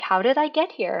how did I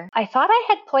get here? I thought I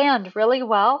had planned really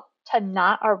well to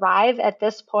not arrive at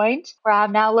this point where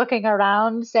I'm now looking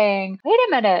around saying, wait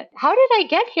a minute, how did I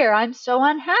get here? I'm so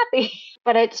unhappy.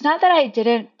 But it's not that I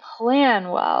didn't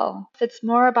plan well. It's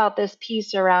more about this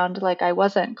piece around like I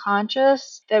wasn't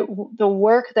conscious that the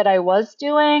work that I was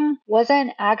doing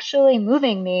wasn't actually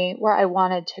moving me where I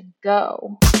wanted to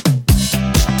go.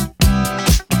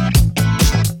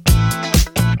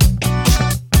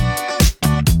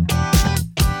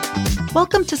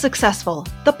 Welcome to Successful,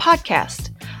 the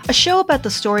podcast, a show about the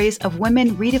stories of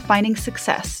women redefining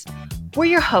success. We're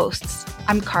your hosts.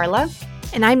 I'm Carla.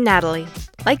 And I'm Natalie.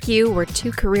 Like you, we're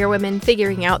two career women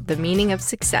figuring out the meaning of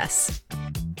success.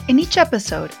 In each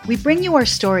episode, we bring you our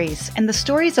stories and the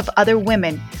stories of other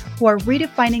women who are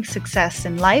redefining success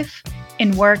in life,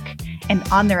 in work, and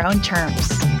on their own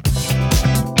terms.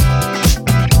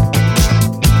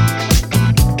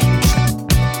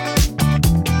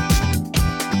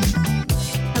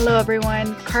 Hello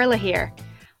everyone, Carla here.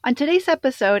 On today's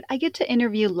episode, I get to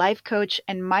interview life coach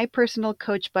and my personal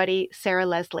coach buddy, Sarah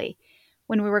Leslie.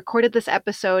 When we recorded this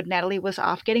episode, Natalie was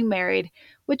off getting married,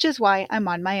 which is why I'm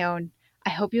on my own.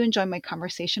 I hope you enjoy my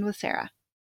conversation with Sarah.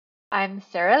 I'm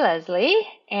Sarah Leslie,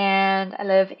 and I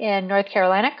live in North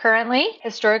Carolina currently.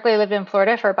 Historically, I lived in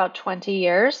Florida for about 20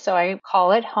 years, so I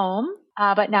call it home.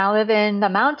 But now live in the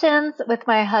mountains with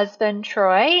my husband,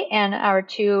 Troy, and our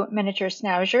two miniature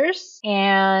schnauzers.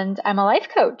 And I'm a life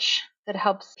coach that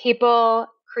helps people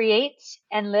create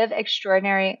and live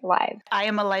extraordinary lives. I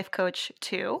am a life coach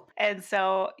too. And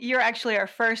so you're actually our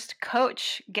first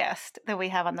coach guest that we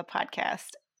have on the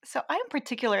podcast. So I'm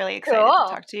particularly excited to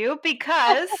talk to you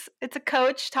because it's a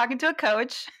coach talking to a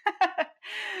coach.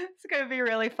 It's going to be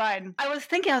really fun. I was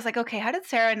like, okay, how did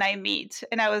Sarah and I meet?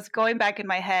 And I was going back in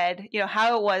my head,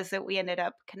 how it was that we ended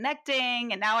up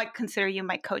connecting. And now I consider you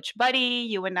my coach buddy.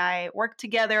 You and I work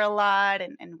together a lot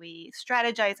and we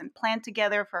strategize and plan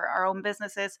together for our own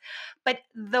businesses. But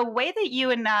the way that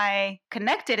you and I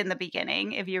connected in the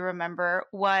beginning, if you remember,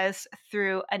 was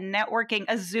through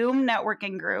a Zoom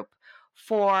networking group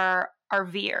for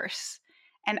RVers.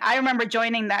 And I remember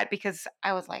joining that because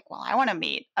I was like, well, I want to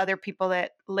meet other people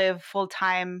that live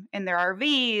full-time in their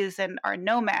RVs and are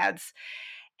nomads.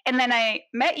 And then I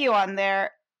met you on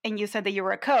there and you said that you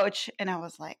were a coach. And I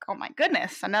was like, oh my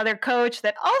goodness, another coach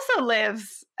that also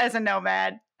lives as a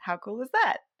nomad. How cool is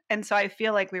that? And so I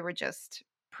feel like we were just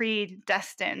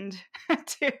predestined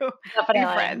to be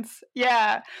friends.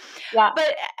 Yeah.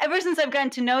 But ever since I've gotten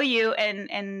to know you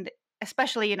and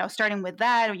especially, esptarting with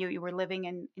that, you were living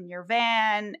in your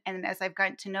van. And as I've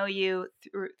gotten to know you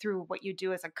through what you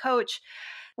do as a coach,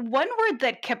 one word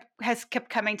that has kept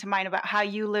coming to mind about how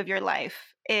you live your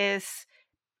life is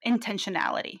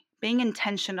intentionality, being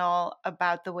intentional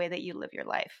about the way that you live your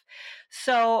life.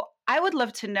 So I would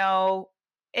love to know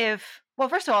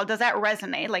first of all, does that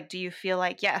resonate? Like, do you feel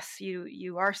like, yes,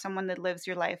 you are someone that lives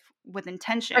your life with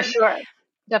intention? For sure.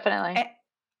 Definitely.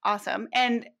 Awesome.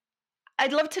 And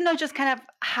I'd love to know just kind of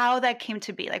how that came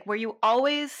to be. Like, were you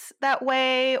always that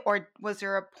way? Or was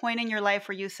there a point in your life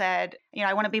where you said,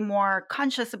 I want to be more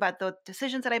conscious about the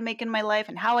decisions that I make in my life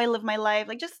and how I live my life?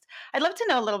 I'd love to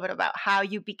know a little bit about how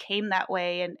you became that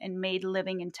way and made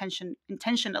living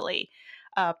intentionally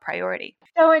a priority.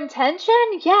 So intention,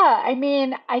 yeah.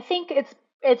 I think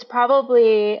it's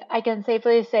probably, I can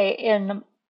safely say in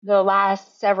the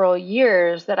last several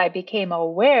years that I became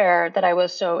aware that I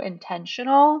was so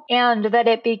intentional and that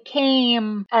it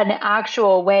became an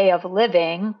actual way of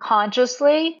living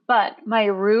consciously. But my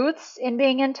roots in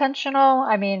being intentional,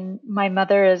 my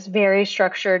mother is very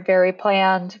structured, very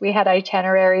planned. We had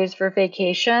itineraries for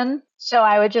vacation. So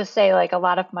I would just say like a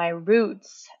lot of my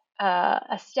roots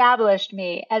established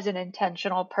me as an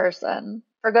intentional person,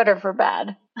 for good or for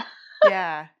bad.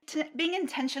 Yeah. Being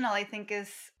intentional, I think,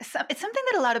 it's something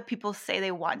that a lot of people say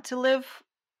they want to live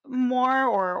more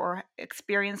or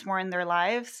experience more in their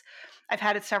lives. I've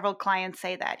had several clients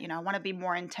say that, I want to be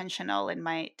more intentional in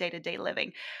my day-to-day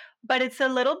living. But it's a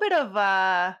little bit of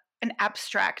an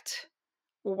abstract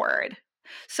word.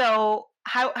 So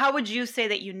how would you say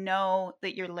that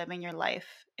that you're living your life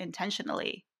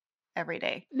intentionally every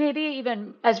day? Maybe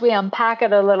even as we unpack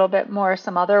it a little bit more,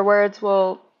 some other words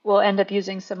we'll end up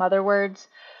using some other words.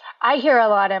 I hear a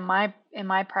lot in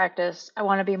my practice, I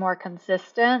want to be more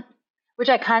consistent, which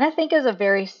I kind of think is a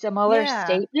very similar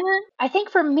statement. I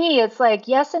think for me, it's like,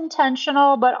 yes,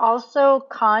 intentional, but also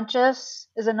conscious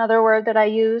is another word that I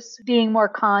use, being more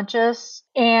conscious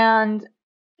and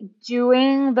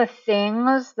doing the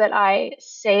things that I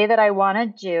say that I want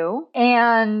to do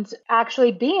and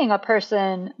actually being a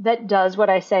person that does what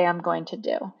I say I'm going to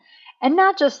do. And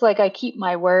not just like I keep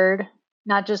my word,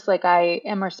 not just like I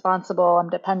am responsible, I'm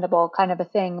dependable kind of a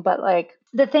thing, but like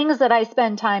the things that I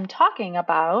spend time talking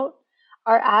about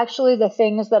are actually the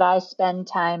things that I spend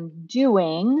time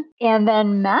doing and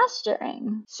then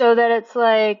mastering, so that it's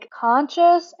like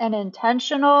conscious and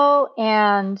intentional.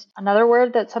 And another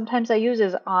word that sometimes I use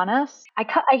is honest.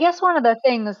 I guess one of the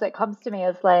things that comes to me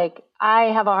is like, I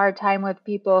have a hard time with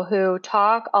people who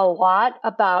talk a lot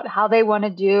about how they want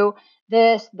to do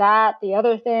this, that, the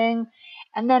other thing.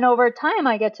 And then over time,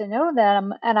 I get to know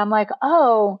them and I'm like,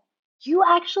 oh, you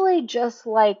actually just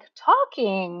like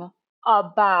talking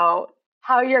about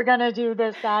how you're going to do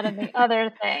this, that, and the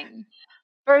other thing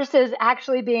versus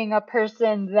actually being a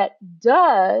person that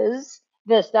does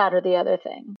this, that, or the other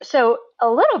thing. So a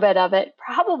little bit of it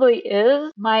probably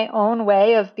is my own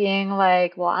way of being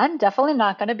like, well, I'm definitely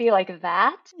not going to be like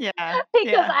that. Yeah.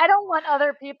 Because I don't want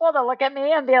other people to look at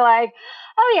me and be like,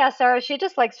 oh, yeah, Sarah, she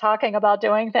just likes talking about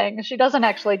doing things. She doesn't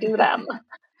actually do them.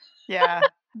 Yeah.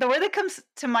 The word that comes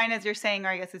to mind as you're saying, or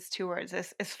I guess it's two words,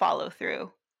 is follow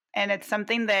through. And it's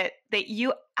something that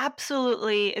you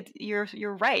absolutely,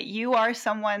 you're right. You are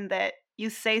someone that you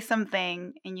say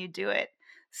something and you do it.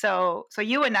 So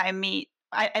you and I meet.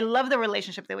 I love the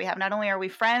relationship that we have. Not only are we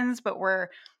friends, but we're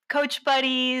coach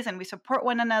buddies and we support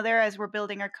one another as we're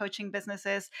building our coaching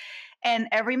businesses. And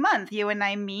every month you and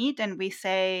I meet and we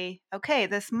say, okay,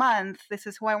 this month, this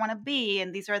is who I want to be.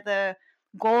 And these are the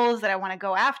goals that I want to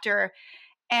go after.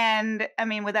 And I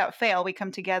mean, without fail, we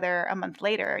come together a month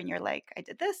later and you're like, I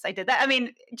did this, I did that. I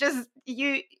mean, just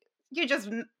you just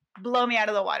blow me out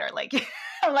of the water. Like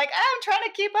I'm like, I'm trying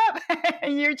to keep up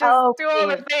and you just do all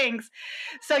the things.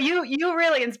 So you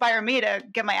really inspire me to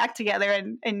get my act together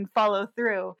and follow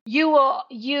through.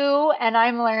 You and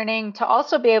I'm learning to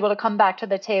also be able to come back to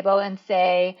the table and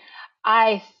say,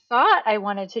 I thought I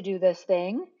wanted to do this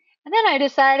thing. And then I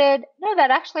decided, no,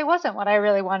 that actually wasn't what I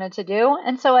really wanted to do.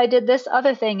 And so I did this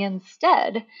other thing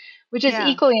instead, which is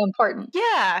equally important.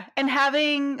 Yeah. And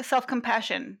having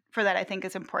self-compassion for that, I think,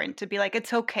 is important. To be like,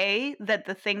 it's okay that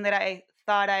the thing that I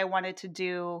thought I wanted to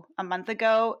do a month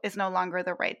ago is no longer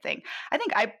the right thing. I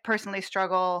think I personally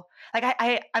struggle. Like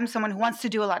I'm someone who wants to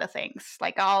do a lot of things.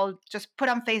 Like I'll just put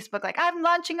on Facebook, like I'm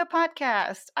launching a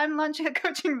podcast, I'm launching a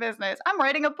coaching business, I'm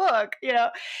writing a book,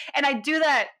 and I do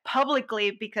that publicly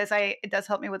because it does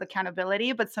help me with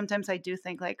accountability. But sometimes I do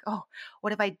think like, oh,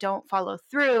 what if I don't follow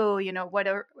through? What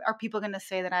are people going to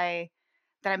say that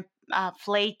I'm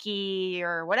flaky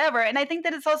or whatever? And I think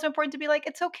that it's also important to be like,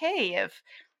 it's okay if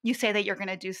you say that you're going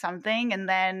to do something and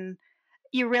then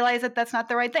you realize that that's not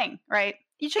the right thing, right?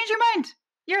 You change your mind.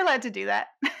 You're allowed to do that.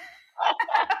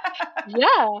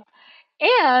 Yeah.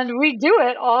 And we do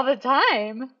it all the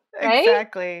time, right?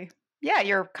 Exactly. Yeah,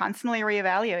 you're constantly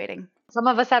reevaluating. Some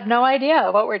of us have no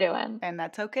idea what we're doing. And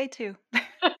that's okay too.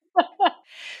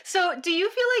 So do you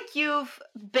feel like you've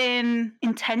been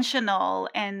intentional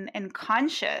and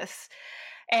conscious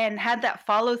and had that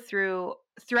follow through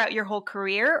throughout your whole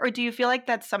career? Or do you feel like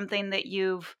that's something that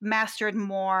you've mastered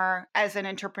more as an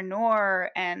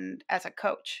entrepreneur and as a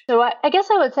coach? So I guess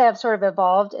I would say I've sort of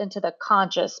evolved into the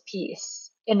conscious piece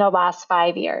in the last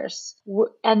 5 years.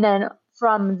 And then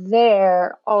from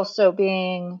there also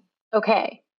being,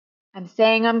 okay, I'm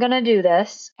saying I'm going to do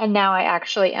this, and now I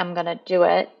actually am going to do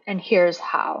it, and here's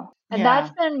how. And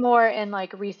that's been more in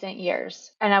like recent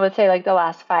years. And I would say like the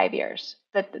last 5 years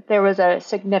that there was a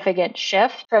significant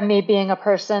shift from me being a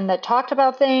person that talked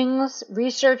about things,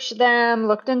 researched them,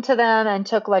 looked into them, and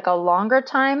took like a longer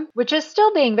time, which is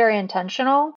still being very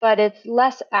intentional, but it's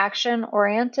less action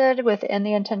oriented within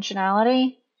the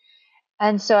intentionality.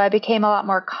 And so I became a lot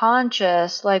more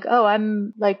conscious, like, oh,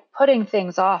 I'm like putting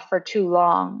things off for too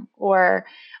long, or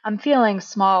I'm feeling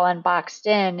small and boxed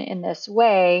in this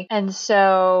way. And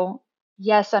so,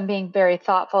 yes, I'm being very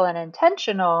thoughtful and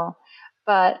intentional,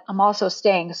 but I'm also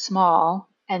staying small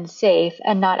and safe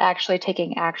and not actually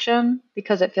taking action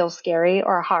because it feels scary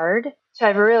or hard. So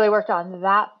I've really worked on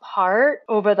that part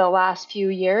over the last few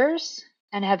years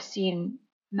and have seen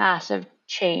massive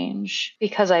change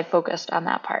because I focused on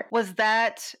that part. Was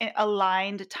that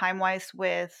aligned time-wise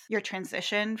with your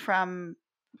transition from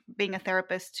being a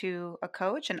therapist to a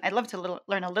coach? And I'd love to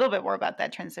learn a little bit more about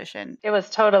that transition. It was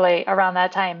totally around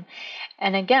that time.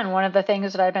 And again, one of the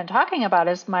things that I've been talking about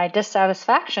is my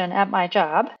dissatisfaction at my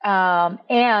job,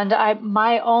 and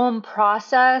my own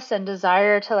process and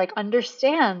desire to like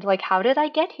understand, like, how did I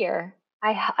get here?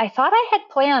 I thought I had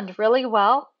planned really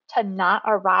well to not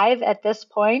arrive at this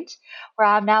point where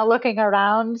I'm now looking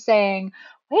around saying,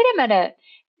 wait a minute,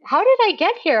 how did I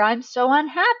get here? I'm so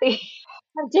unhappy.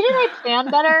 Didn't I plan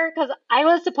better? Because I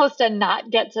was supposed to not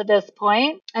get to this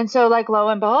point. And so, like, lo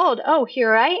and behold, oh,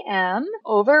 here I am,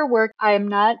 overworked. I'm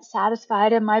not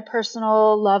satisfied in my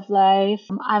personal love life.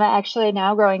 I'm actually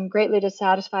now growing greatly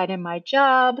dissatisfied in my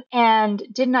job. And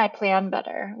didn't I plan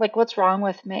better? Like, what's wrong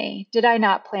with me? Did I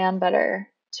not plan better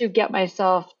to get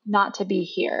myself not to be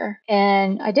here?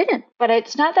 And I didn't. But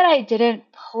it's not that I didn't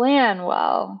plan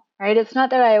well, right? It's not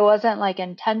that I wasn't like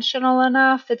intentional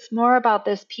enough. It's more about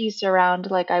this piece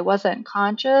around like I wasn't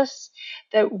conscious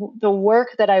that the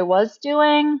work that I was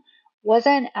doing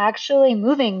wasn't actually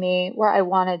moving me where I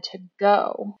wanted to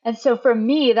go. And so for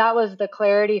me, that was the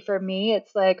clarity for me.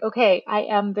 It's like, okay, I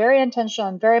am very intentional,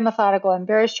 I'm very methodical, I'm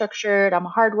very structured, I'm a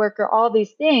hard worker, all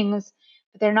these things,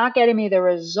 but they're not getting me the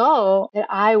result that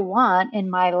I want in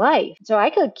my life. So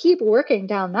I could keep working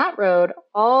down that road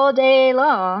all day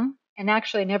long and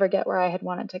actually never get where I had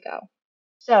wanted to go.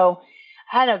 So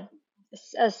I had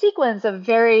a sequence of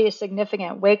very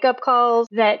significant wake up calls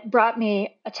that brought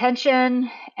me attention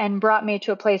and brought me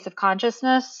to a place of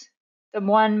consciousness. The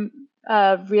one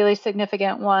really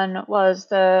significant one was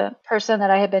the person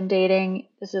that I had been dating.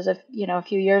 This is a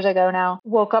few years ago now.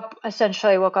 Woke up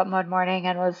one morning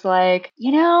and was like,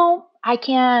 I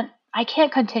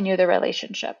can't continue the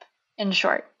relationship. In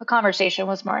short, the conversation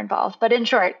was more involved, but in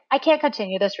short, I can't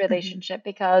continue this relationship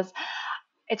because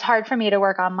it's hard for me to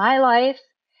work on my life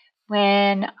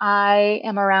when I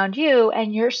am around you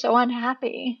and you're so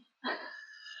unhappy.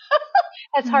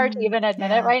 It's hard to even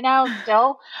admit it right now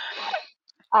still.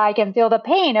 I can feel the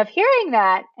pain of hearing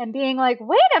that and being like,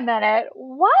 wait a minute,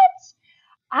 what?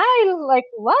 I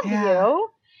love you.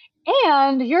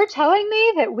 And you're telling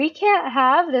me that we can't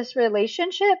have this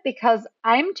relationship because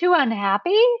I'm too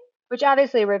unhappy, which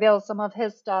obviously reveals some of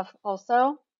his stuff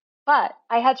also. But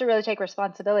I had to really take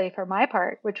responsibility for my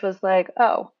part, which was like,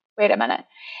 oh, wait a minute.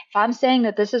 If I'm saying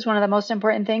that this is one of the most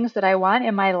important things that I want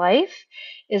in my life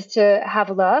is to have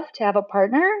love, to have a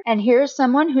partner, and here's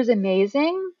someone who's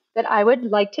amazing that I would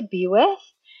like to be with,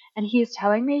 and he's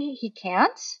telling me he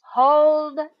can't,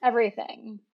 hold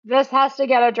everything. This has to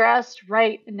get addressed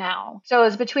right now. So it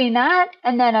was between that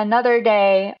and then another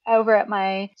day over at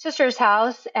my sister's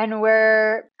house, and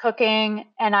we're cooking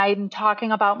and I'm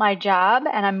talking about my job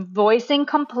and I'm voicing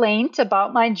complaint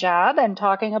about my job and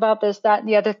talking about this, that, and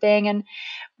the other thing. And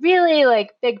really,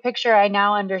 like, big picture, I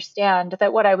now understand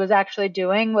that what I was actually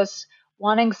doing was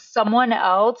wanting someone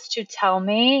else to tell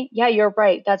me, yeah, you're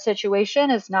right, that situation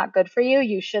is not good for you,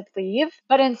 you should leave.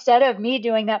 But instead of me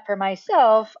doing that for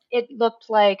myself, it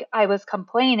looked like I was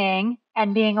complaining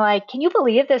and being like, can you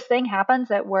believe this thing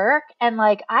happens at work? And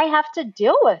like, I have to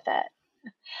deal with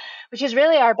it, which is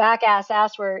really our back ass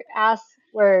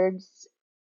words.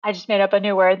 I just made up a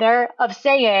new word there of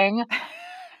saying.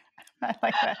 I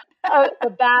like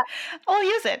that. We'll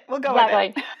use it. We'll go with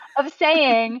it. Of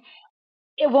saying,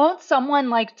 it won't someone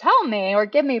like tell me or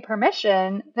give me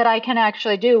permission that I can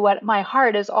actually do what my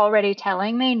heart is already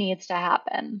telling me needs to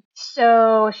happen.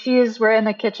 So we're in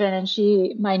the kitchen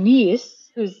and my niece,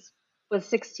 was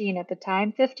 16 at the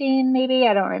time, 15 maybe,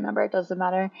 I don't remember, it doesn't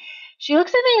matter. She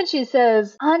looks at me and she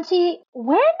says, Auntie,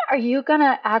 when are you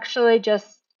gonna actually just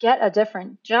get a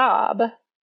different job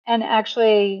and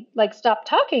actually like stop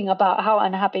talking about how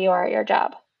unhappy you are at your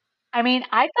job? I mean,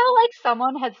 I felt like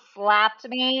someone had slapped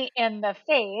me in the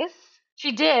face.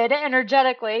 She did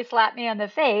energetically slap me in the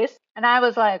face. And I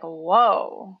was like,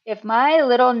 whoa, if my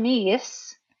little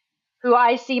niece, who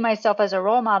I see myself as a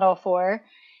role model for,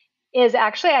 is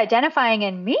actually identifying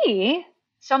in me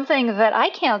something that I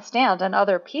can't stand in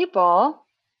other people,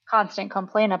 constant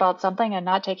complaint about something and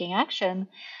not taking action,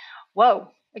 whoa,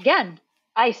 again,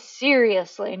 I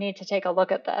seriously need to take a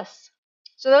look at this.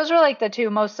 So those were like the two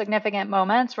most significant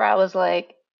moments where I was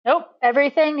like, nope,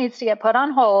 everything needs to get put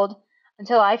on hold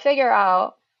until I figure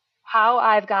out how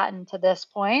I've gotten to this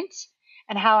point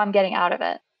and how I'm getting out of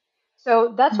it.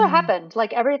 So that's what happened.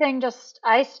 Like everything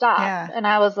I stopped and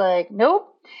I was like, nope.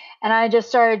 And I just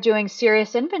started doing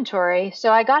serious inventory.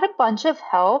 So I got a bunch of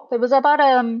help. It was about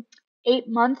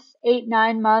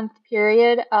 9-month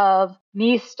period of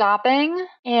me stopping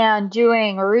and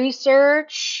doing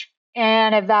research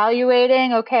and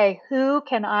evaluating, okay, who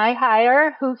can I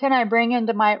hire? Who can I bring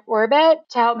into my orbit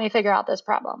to help me figure out this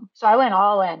problem? So I went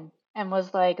all in and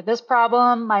was like, this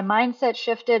problem, my mindset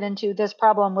shifted into this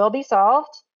problem will be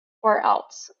solved or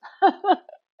else.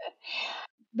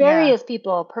 Various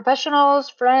people, professionals,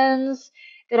 friends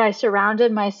that I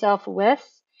surrounded myself with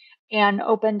and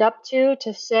opened up to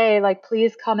say, like,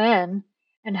 please come in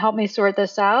and help me sort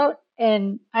this out.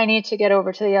 And I need to get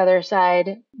over to the other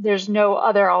side. There's no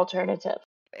other alternative.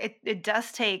 It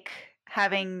does take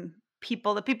having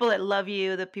people, the people that love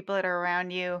you, the people that are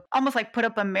around you, almost like put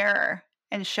up a mirror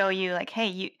and show you like,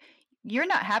 hey, you're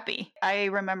not happy. I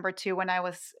remember too, when I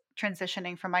was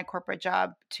transitioning from my corporate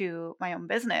job to my own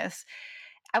business,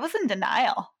 I was in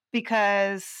denial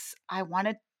because I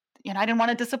wanted, I didn't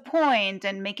want to disappoint,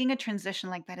 and making a transition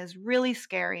like that is really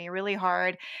scary, really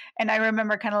hard. And I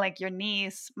remember, kind of like your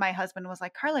niece, my husband was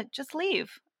like, Carla, just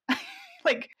leave.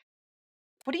 Like,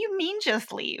 what do you mean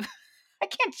just leave? I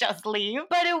can't just leave.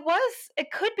 But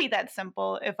it could be that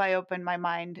simple if I opened my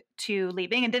mind to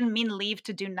leaving. It didn't mean leave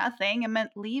to do nothing. It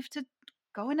meant leave to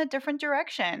go in a different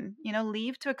direction,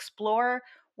 leave to explore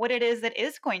what it is that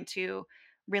is going to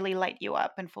really light you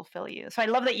up and fulfill you. So I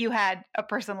love that you had a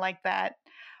person like that.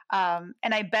 And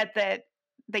I bet that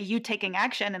you taking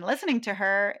action and listening to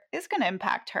her is going to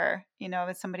impact her,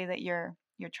 as somebody that you're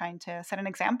trying to set an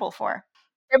example for.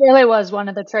 It really was one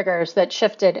of the triggers that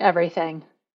shifted everything.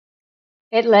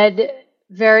 It led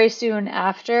very soon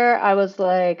after. I was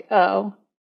like, oh,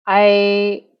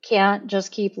 I can't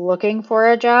just keep looking for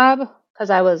a job, because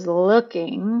I was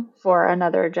looking for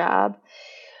another job,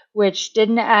 which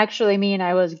didn't actually mean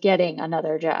I was getting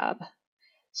another job.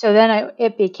 So then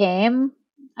it became,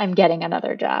 I'm getting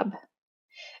another job,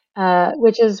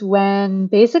 which is when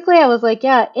basically I was like,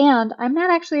 yeah, and I'm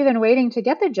not actually even waiting to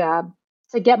get the job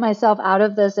to get myself out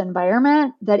of this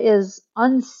environment that is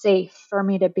unsafe for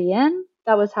me to be in.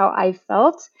 That was how I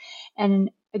felt. And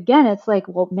again, it's like,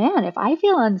 well, man, if I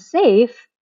feel unsafe,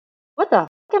 what the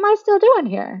fuck am I still doing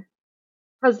here?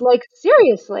 Because, like,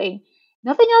 seriously,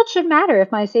 nothing else should matter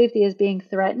if my safety is being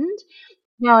threatened.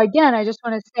 Now, again, I just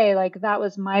want to say, like, that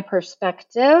was my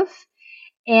perspective,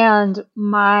 and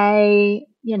my,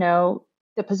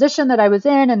 the position that I was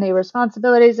in and the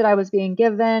responsibilities that I was being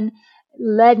given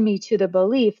led me to the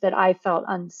belief that I felt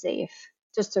unsafe.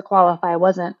 Just to qualify, I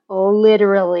wasn't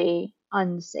literally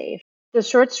unsafe. The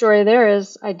short story there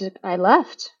is I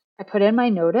left. I put in my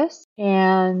notice,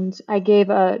 and I gave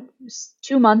a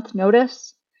 2-month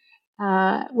notice,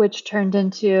 which turned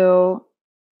into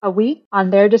a week on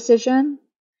their decision,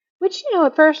 which,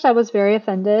 at first I was very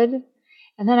offended.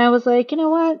 And then I was like, you know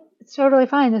what? It's totally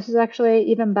fine. This is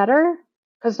actually even better,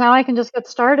 because now I can just get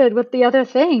started with the other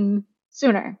thing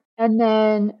sooner. And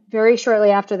then very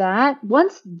shortly after that,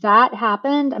 once that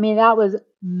happened, I mean, that was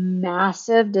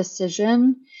massive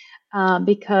decision,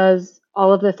 because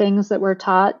all of the things that we're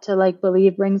taught to like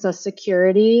believe brings us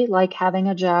security, like having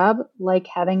a job, like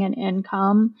having an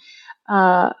income,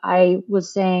 I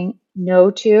was saying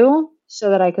no to, so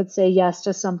that I could say yes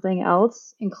to something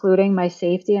else, including my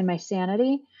safety and my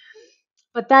sanity.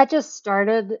 But that just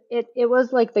started, it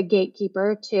was like the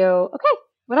gatekeeper to, okay,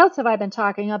 what else have I been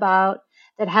talking about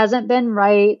that hasn't been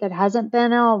right, that hasn't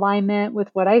been in alignment with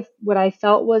what I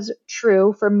felt was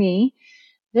true for me,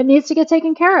 that needs to get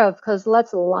taken care of, because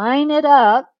let's line it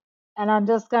up, and I'm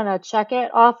just going to check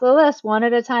it off the list one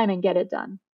at a time and get it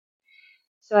done.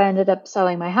 So I ended up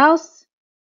selling my house,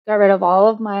 got rid of all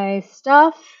of my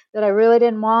stuff that I really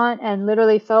didn't want and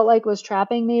literally felt like was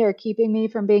trapping me or keeping me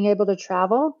from being able to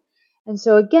travel. And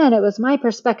so again, it was my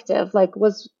perspective, like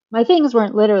my things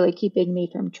weren't literally keeping me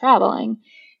from traveling,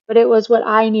 but it was what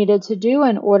I needed to do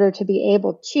in order to be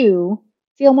able to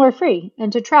feel more free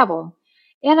and to travel.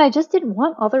 And I just didn't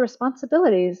want all the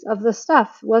responsibilities of the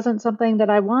stuff. It wasn't something that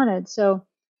I wanted. So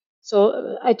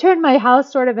I turned my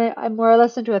house sort of more or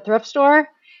less into a thrift store.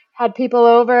 Had people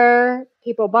over,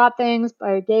 people bought things,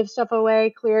 I gave stuff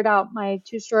away, cleared out my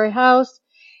 2-story house,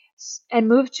 and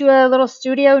moved to a little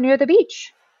studio near the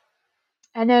beach.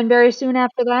 And then very soon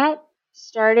after that,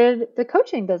 started the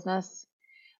coaching business.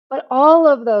 But all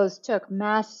of those took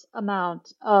mass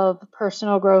amount of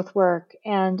personal growth work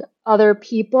and other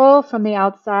people from the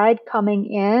outside coming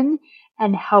in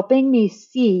and helping me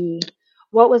see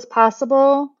what was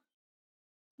possible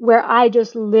where I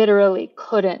just literally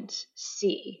couldn't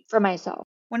see for myself.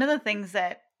 One of the things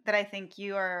that I think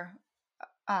you are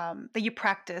that you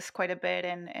practice quite a bit,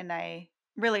 and I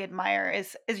really admire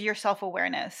is your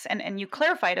self-awareness, and you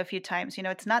clarified a few times,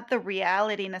 it's not the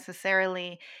reality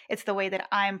necessarily, it's the way that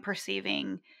I'm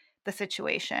perceiving the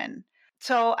situation.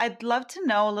 So I'd love to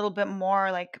know a little bit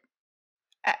more, like,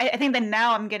 I think that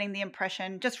now I'm getting the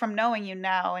impression, just from knowing you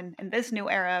now and in this new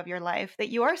era of your life, that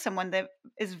you are someone that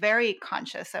is very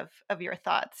conscious of your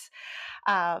thoughts.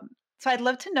 So I'd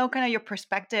love to know kind of your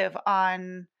perspective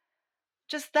on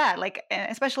just that, like,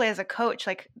 especially as a coach,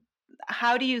 like,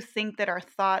 how do you think that our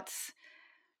thoughts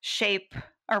shape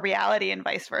our reality and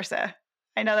vice versa?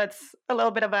 I know that's a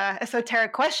little bit of a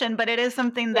esoteric question, but it is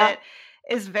something that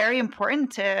is very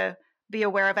important to be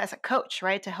aware of as a coach,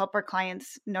 right? To help our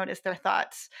clients notice their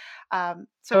thoughts.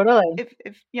 Totally.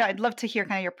 Yeah, I'd love to hear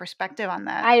kind of your perspective on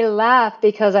that. I laugh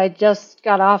because I just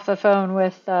got off the phone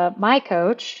with my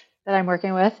coach that I'm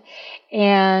working with,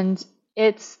 and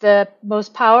it's the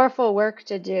most powerful work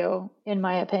to do, in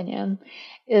my opinion,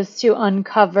 is to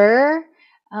uncover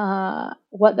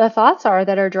what the thoughts are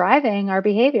that are driving our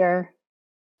behavior.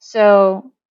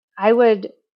 So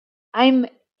I'm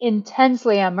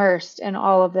intensely immersed in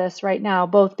all of this right now,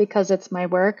 both because it's my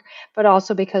work, but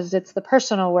also because it's the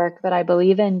personal work that I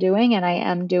believe in doing and I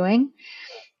am doing.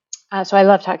 So I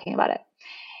love talking about it.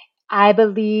 I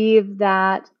believe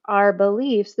that our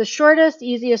beliefs, the shortest,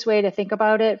 easiest way to think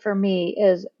about it for me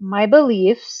is my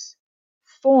beliefs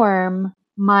form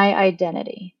my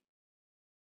identity.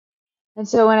 And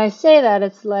so when I say that,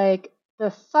 it's like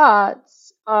the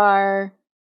thoughts are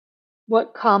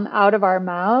what come out of our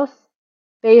mouth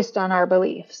based on our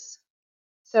beliefs.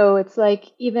 So it's like,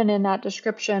 even in that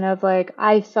description of like,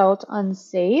 I felt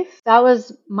unsafe, that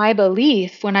was my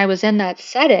belief when I was in that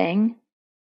setting.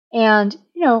 And,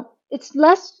 it's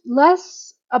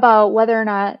less about whether or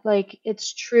not like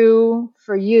it's true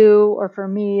for you or for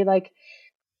me, like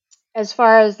as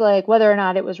far as like whether or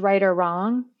not it was right or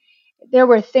wrong. There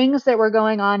were things that were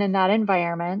going on in that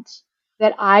environment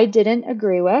that I didn't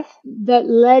agree with that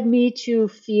led me to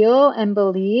feel and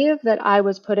believe that I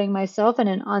was putting myself in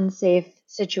an unsafe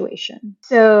situation.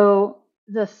 So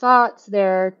the thoughts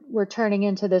there were turning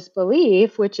into this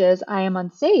belief, which is I am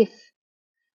unsafe,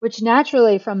 which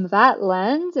naturally from that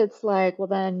lens, it's like, well,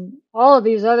 then all of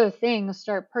these other things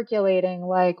start percolating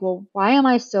like, well, why am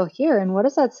I still here? And what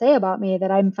does that say about me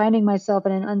that I'm finding myself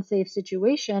in an unsafe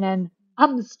situation and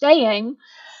I'm staying?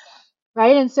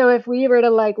 Right. And so if we were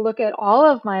to like look at all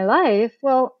of my life,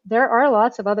 well, there are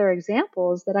lots of other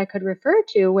examples that I could refer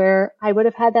to where I would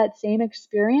have had that same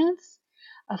experience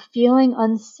of feeling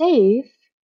unsafe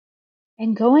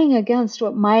and going against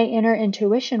what my inner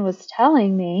intuition was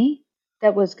telling me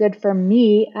that was good for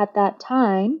me at that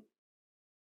time.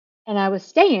 And I was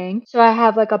staying. So I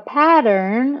have like a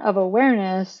pattern of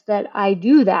awareness that I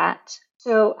do that.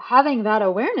 So having that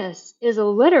awareness is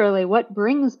literally what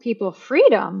brings people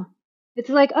freedom. It's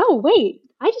like, oh, wait,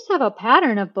 I just have a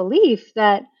pattern of belief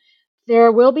that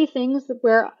there will be things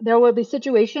where there will be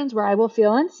situations where I will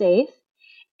feel unsafe.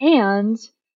 And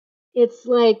it's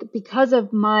like because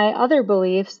of my other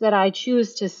beliefs that I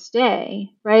choose to stay,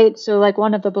 right? So like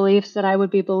one of the beliefs that I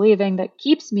would be believing that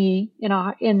keeps me in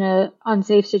a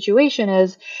unsafe situation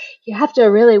is you have to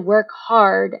really work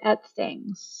hard at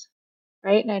things,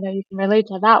 right? And I know you can relate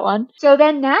to that one. So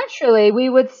then naturally we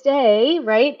would stay,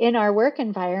 right, in our work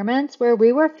environments where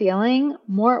we were feeling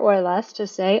more or less, to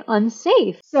say,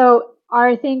 unsafe. So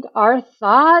I think our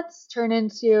thoughts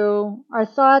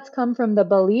come from the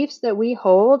beliefs that we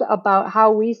hold about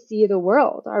how we see the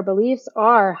world. Our beliefs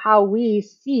are how we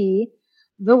see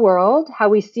the world, how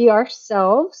we see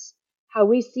ourselves, how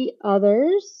we see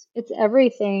others. It's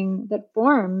everything that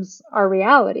forms our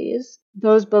realities.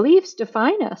 Those beliefs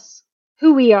define us,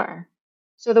 who we are.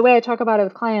 So the way I talk about it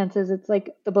with clients is it's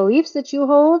like the beliefs that you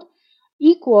hold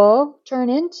turn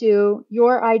into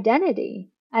your identity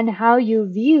and how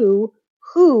you view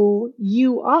who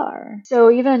you are.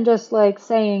 So even just like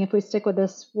saying, if we stick with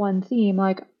this one theme,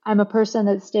 like I'm a person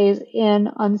that stays in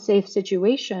unsafe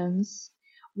situations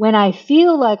when I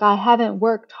feel like I haven't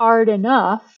worked hard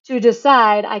enough to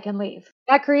decide I can leave.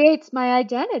 That creates my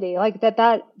identity, like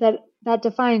that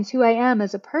defines who I am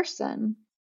as a person.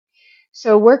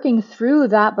 So working through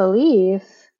that belief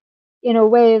in a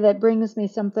way that brings me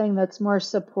something that's more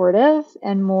supportive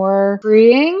and more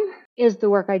freeing is the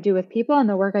work I do with people and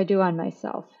the work I do on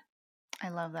myself. I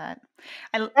love that.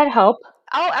 That help?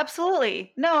 Oh,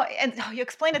 absolutely. No, and you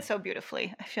explain it so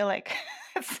beautifully. I feel like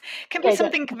it can be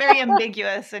something very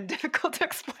ambiguous and difficult to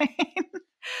explain.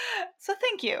 So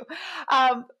thank you.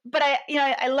 But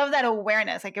I love that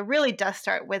awareness. Like it really does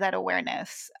start with that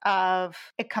awareness of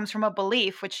it comes from a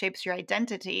belief which shapes your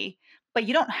identity, but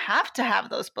you don't have to have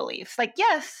those beliefs. Like,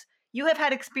 yes, you have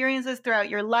had experiences throughout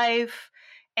your life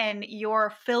and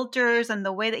your filters and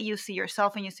the way that you see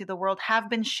yourself and you see the world have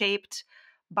been shaped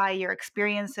by your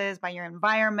experiences, by your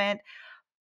environment.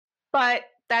 But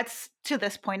that's to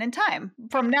this point in time.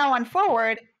 From now on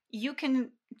forward, you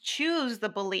can choose the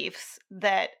beliefs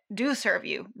that do serve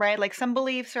you, right? Like some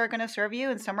beliefs are going to serve you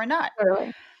and some are not.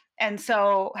 Totally. And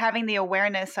so having the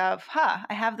awareness of, I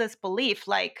have this belief,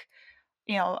 like,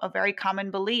 a very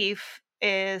common belief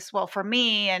is, well, for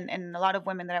me and a lot of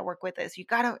women that I work with is you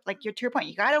got to, like, to your point,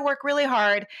 you got to work really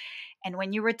hard. And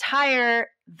when you retire,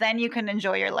 then you can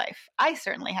enjoy your life. I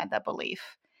certainly had that belief.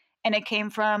 And it came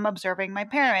from observing my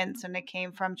parents, and it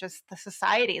came from just the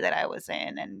society that I was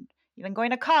in, and even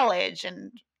going to college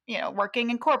and,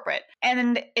 working in corporate.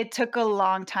 And it took a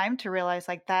long time to realize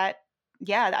like that.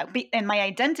 Yeah. And my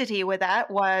identity with that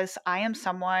was I am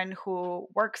someone who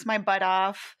works my butt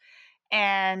off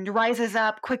and rises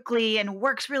up quickly and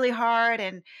works really hard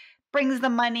and brings the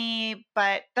money,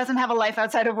 but doesn't have a life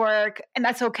outside of work. And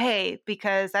that's okay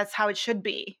because that's how it should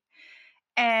be.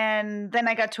 And then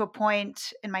I got to a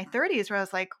point in my 30s where I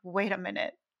was like, wait a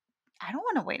minute, I don't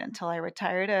want to wait until I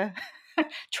retire to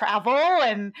travel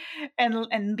and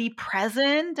be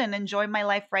present and enjoy my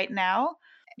life right now.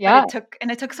 Yeah. But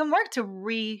it took some work to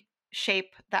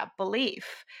reshape that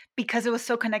belief because it was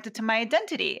so connected to my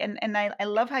identity. And I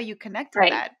love how you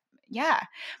connected that. Yeah.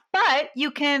 But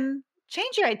you can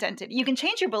change your identity. You can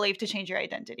change your belief to change your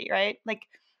identity, right? Like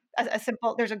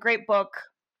there's a great book.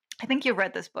 I think you've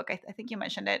read this book. I think you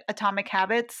mentioned it, Atomic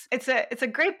Habits. It's a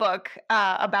great book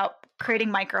about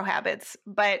creating micro habits.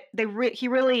 But he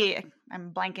really,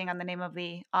 I'm blanking on the name of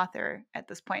the author at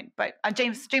this point, but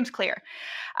James Clear.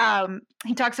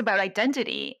 He talks about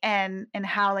identity and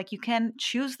how like you can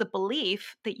choose the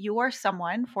belief that you are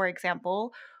someone, for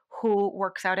example, who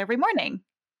works out every morning,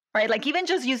 right? Like even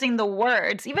just using the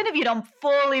words, even if you don't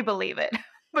fully believe it,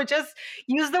 but just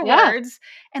use the words,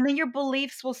 and then your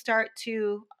beliefs will start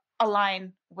to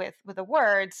align with the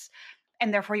words,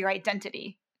 and therefore your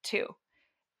identity too,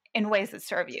 in ways that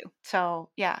serve you. So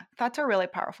yeah, thoughts are really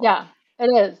powerful. Yeah, it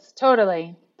is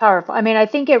totally powerful. I mean, I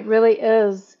think it really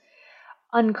is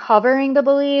uncovering the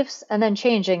beliefs and then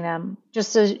changing them.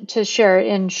 Just to share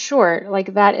in short,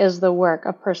 like that is the work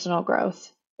of personal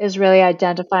growth, is really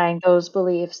identifying those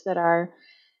beliefs that are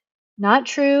not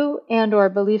true and or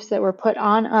beliefs that were put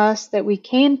on us that we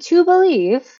came to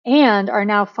believe and are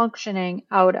now functioning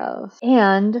out of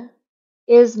and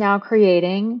is now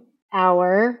creating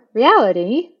our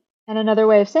reality. And another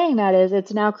way of saying that is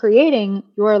it's now creating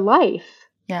your life.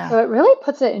 Yeah. So it really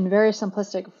puts it in very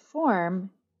simplistic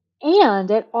form. And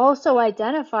it also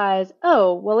identifies,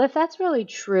 oh, well, if that's really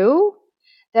true,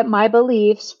 that my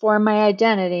beliefs form my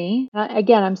identity.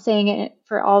 Again, I'm saying it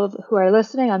for all of who are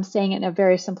listening, I'm saying it in a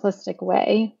very simplistic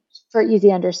way for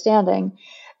easy understanding.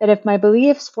 That if my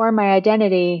beliefs form my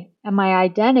identity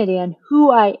and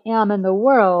who I am in the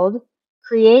world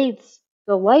creates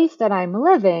the life that I'm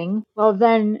living, well,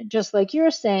 then just like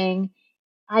you're saying,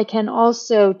 I can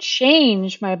also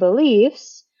change my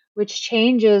beliefs, which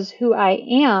changes who I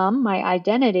am, my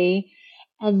identity,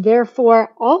 and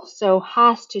therefore also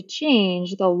has to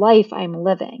change the life I'm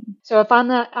living. So if I'm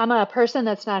a person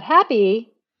that's not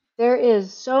happy, there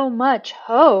is so much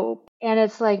hope. And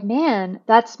it's like, man,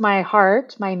 that's my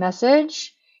heart. My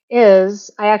message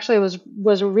is, I actually was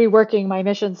reworking my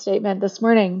mission statement this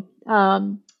morning.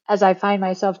 As I find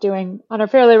myself doing on a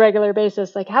fairly regular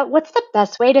basis, like what's the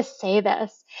best way to say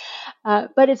this?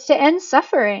 But it's to end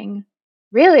suffering.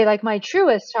 Really, like my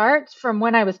truest heart from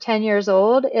when I was 10 years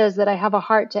old is that I have a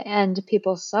heart to end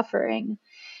people's suffering,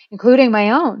 including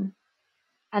my own.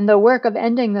 And the work of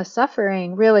ending the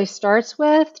suffering really starts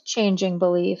with changing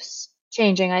beliefs,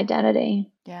 changing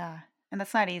identity. Yeah. And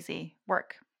that's not easy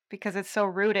work because it's so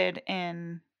rooted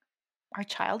in our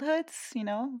childhoods,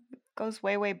 it goes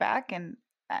way, way back, and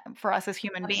for us as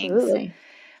human Absolutely. beings.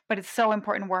 But it's so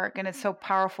important work, and it's so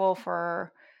powerful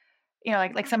for,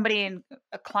 like somebody in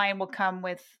a client will come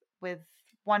with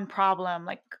one problem,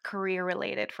 like career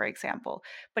related, for example.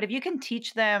 But if you can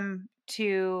teach them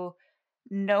to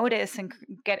notice and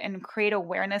create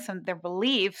awareness of their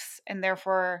beliefs, and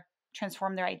therefore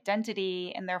transform their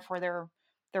identity, and therefore their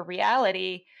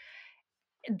reality,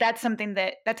 that's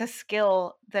that's a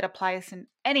skill that applies in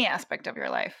any aspect of your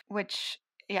life, which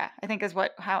I think is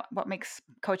what makes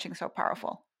coaching so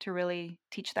powerful, to really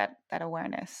teach that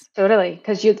awareness. Totally.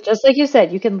 Because you, just like you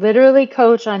said, you can literally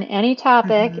coach on any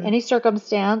topic, any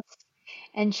circumstance,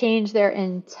 and change their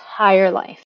entire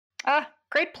life.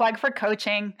 Great plug for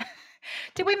coaching.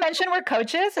 Did we mention we're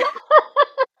coaches?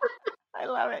 I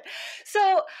love it.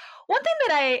 So one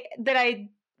thing that I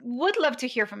would love to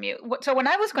hear from you. So when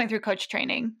I was going through coach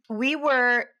training, we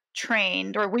were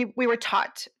trained, or we were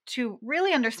taught to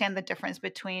really understand the difference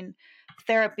between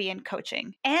therapy and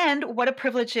coaching. And what a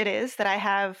privilege it is that I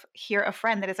have here a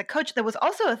friend that is a coach that was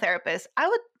also a therapist. I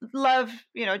would love,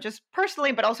 just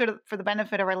personally, but also for the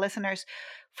benefit of our listeners,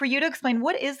 for you to explain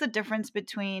what is the difference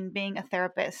between being a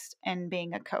therapist and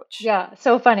being a coach. Yeah,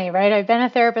 so funny, right? I've been a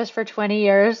therapist for 20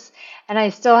 years and I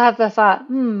still have the thought,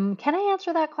 can I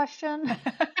answer that question?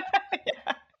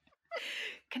 Yeah.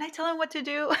 Can I tell him what to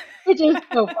do? Which is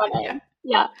so funny.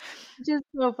 Yeah, which is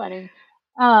so funny.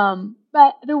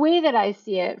 But the way that I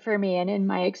see it for me and in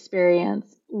my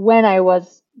experience when I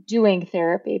was doing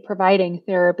therapy, providing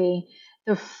therapy,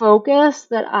 the focus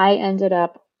that I ended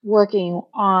up working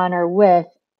on or with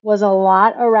was a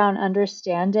lot around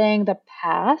understanding the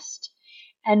past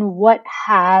and what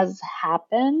has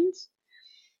happened,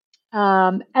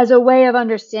 as a way of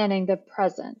understanding the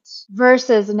present.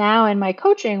 Versus now in my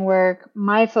coaching work,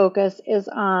 my focus is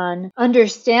on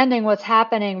understanding what's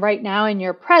happening right now in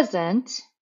your present.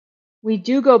 We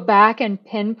do go back and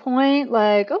pinpoint,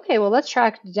 like, okay, well, let's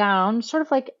track down, sort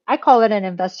of like, I call it an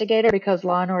investigator because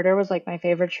Law and Order was like my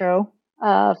favorite show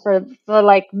for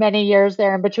like many years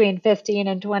there in between 15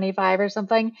 and 25 or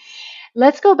something.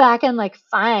 Let's go back and like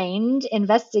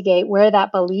investigate where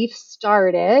that belief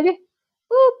started.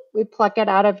 Boop, we pluck it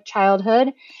out of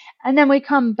childhood. And then we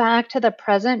come back to the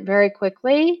present very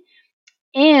quickly.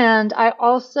 And I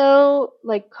also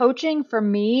like coaching for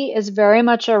me is very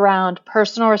much around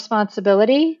personal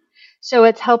responsibility. So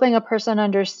it's helping a person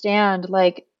understand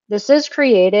like this is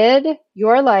created,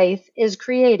 your life is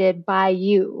created by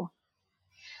you.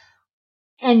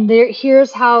 And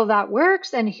here's how that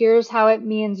works, and here's how it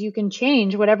means you can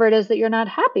change whatever it is that you're not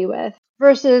happy with.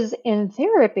 Versus in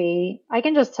therapy, I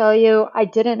can just tell you, I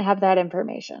didn't have that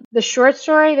information. The short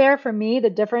story there for me, the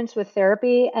difference with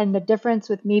therapy and the difference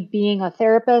with me being a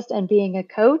therapist and being a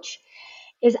coach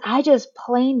is I just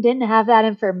plain didn't have that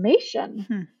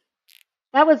information.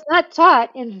 That was not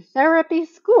taught in therapy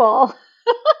school.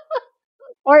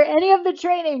 Or any of the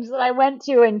trainings that I went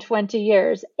to in 20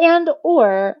 years. And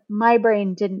or my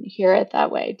brain didn't hear it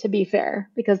that way, to be fair,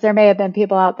 because there may have been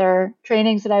people out there,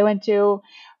 trainings that I went to,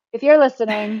 if you're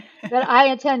listening, that I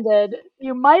attended,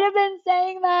 you might have been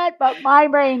saying that, but my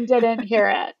brain didn't hear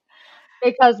it.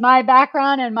 Because my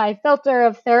background and my filter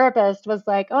of therapist was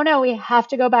like, oh no, we have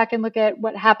to go back and look at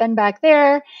what happened back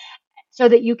there so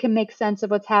that you can make sense of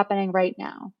what's happening right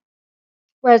now.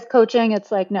 Whereas coaching,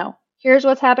 it's like, no, here's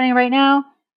what's happening right now.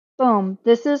 Boom,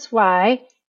 this is why.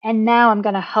 And now I'm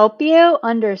going to help you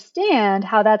understand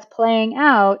how that's playing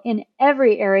out in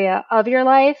every area of your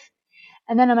life.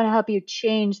 And then I'm going to help you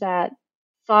change that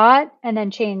thought and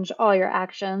then change all your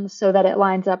actions so that it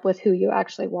lines up with who you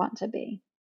actually want to be.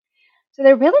 So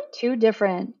they're really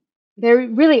there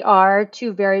really are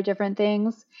two very different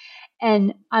things.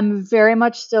 And I'm very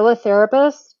much still a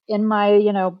therapist in my,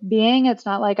 being. It's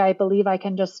not like I believe I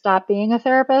can just stop being a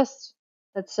therapist.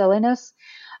 That's silliness.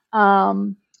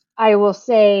 I will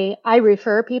say I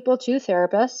refer people to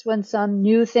therapists when some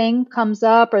new thing comes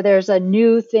up or there's a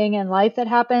new thing in life that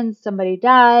happens, somebody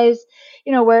dies,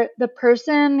 where the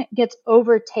person gets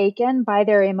overtaken by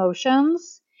their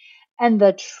emotions and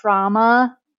the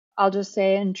trauma, I'll just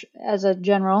say as a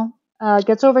general,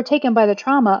 gets overtaken by the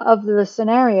trauma of the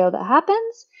scenario that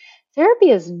happens.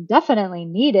 Therapy is definitely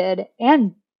needed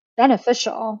and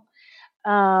beneficial.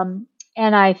 And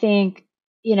I think,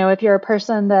 if you're a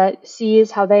person that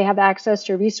sees how they have access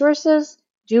to resources,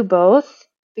 do both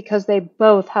because they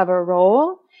both have a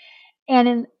role.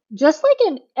 And just like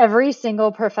in every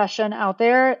single profession out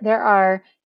there, there are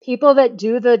people that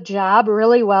do the job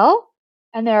really well,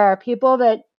 and there are people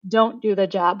that don't do the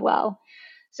job well.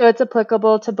 So it's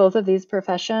applicable to both of these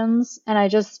professions. And I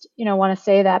just, want to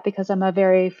say that because I'm a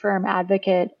very firm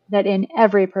advocate that in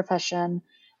every profession,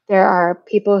 there are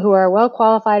people who are well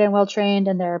qualified and well trained,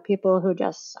 and there are people who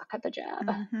just suck at the job.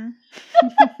 Mm-hmm.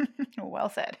 Well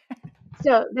said.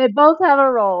 So they both have a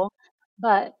role,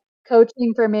 but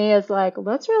coaching for me is like,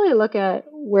 let's really look at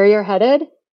where you're headed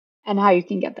and how you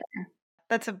can get there.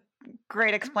 That's a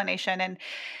great explanation. And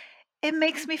it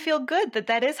makes me feel good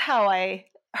that is how I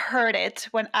heard it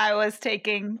when I was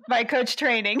taking my coach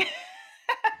training.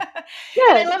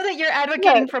 And I love that you're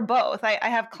advocating for both. I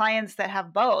have clients that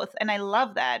have both, and I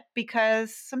love that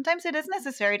because sometimes it is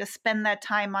necessary to spend that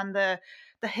time on the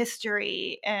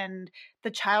history and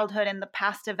the childhood and the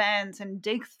past events and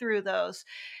dig through those.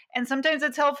 And sometimes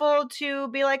it's helpful to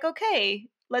be like, okay,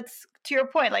 to your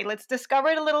point, like let's discover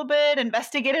it a little bit,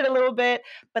 investigate it a little bit,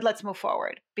 but let's move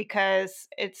forward because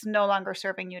it's no longer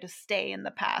serving you to stay in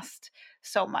the past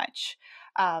so much.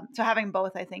 So having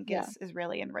both, I think, is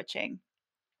really enriching.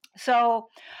 So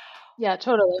yeah,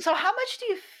 totally. So how much do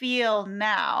you feel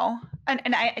now?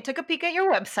 And I took a peek at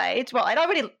your website. Well, I'd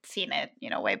already seen it,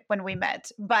 way when we met,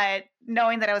 but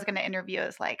knowing that I was going to interview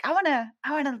is like, I want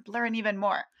to learn even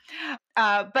more.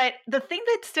 But the thing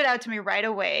that stood out to me right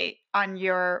away on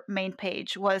your main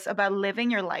page was about living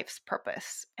your life's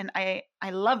purpose. And I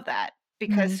love that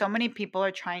because so many people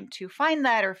are trying to find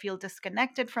that or feel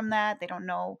disconnected from that. They don't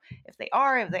know if they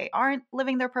aren't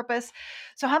living their purpose.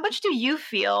 So how much do you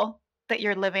feel that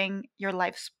you're living your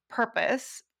life's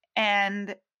purpose,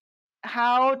 and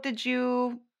how did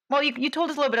you Well, you told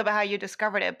us a little bit about how you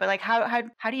discovered it, but like how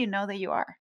do you know that you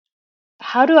are?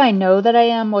 How do I know that I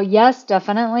am? Well, yes,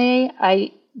 definitely.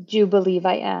 I do believe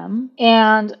I am.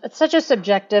 And it's such a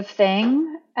subjective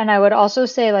thing. And I would also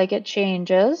say, like, it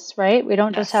changes, right? We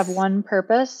don't just have Yes. one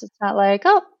purpose. It's not like,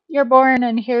 oh, you're born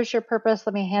and here's your purpose.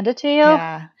 Let me hand it to you.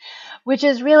 Yeah. Which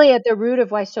is really at the root of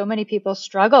why so many people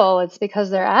struggle. It's because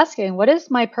they're asking, what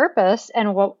is my purpose?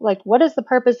 And what is the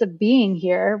purpose of being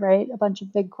here? Right? A bunch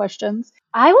of big questions.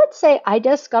 I would say I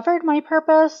discovered my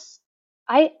purpose.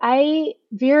 I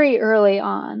very early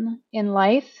on in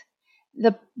life.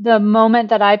 The moment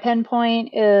that I pinpoint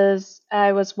is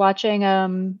I was watching,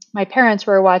 my parents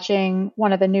were watching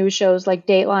one of the news shows like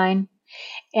Dateline,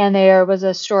 and there was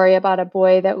a story about a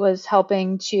boy that was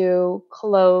helping to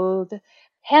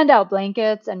hand out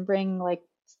blankets and bring like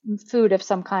food of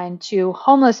some kind to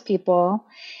homeless people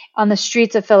on the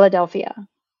streets of Philadelphia.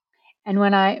 And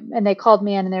they called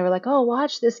me in and they were like, "Oh,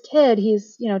 watch this kid.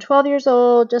 He's, 12 years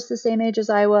old, just the same age as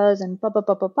I was, and blah blah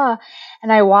blah blah blah."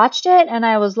 And I watched it and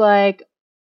I was like,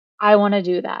 "I want to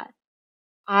do that."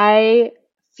 I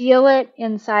feel it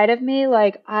inside of me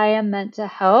like I am meant to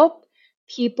help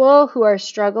people who are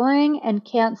struggling and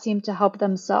can't seem to help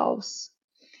themselves,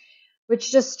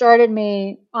 which just started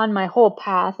me on my whole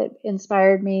path. It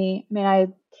inspired me. I mean, I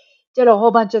did a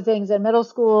whole bunch of things in middle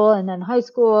school and then high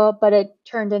school, but it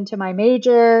turned into my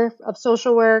major of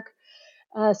social work.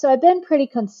 So I've been pretty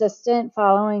consistent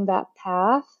following that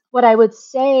path. What I would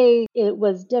say it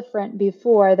was different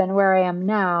before than where I am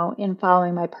now in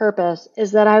following my purpose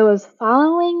is that I was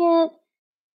following it,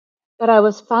 but I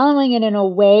was following it in a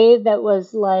way that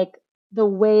was like the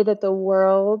way that the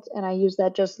world, and I use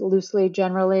that just loosely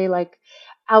generally, like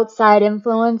outside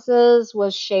influences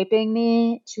was shaping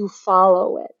me to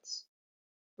follow it,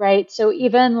 right? So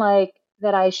even like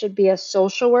that I should be a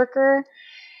social worker,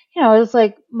 it was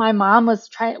like my mom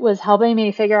was helping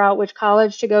me figure out which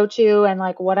college to go to and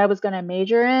like what I was going to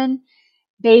major in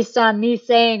based on me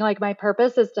saying like my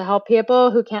purpose is to help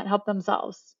people who can't help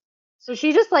themselves. So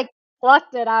she just like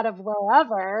plucked it out of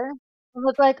wherever and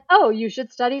was like, "Oh, you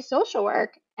should study social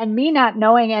work." And me not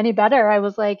knowing any better, I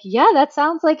was like, "Yeah, that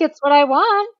sounds like it's what I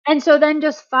want." And so then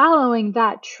just following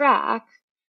that track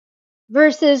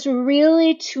versus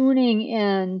really tuning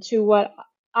in to what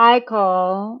I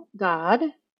call God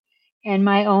and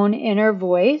my own inner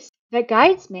voice that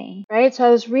guides me, right? So I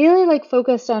was really like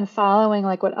focused on following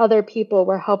like what other people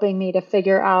were helping me to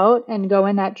figure out and go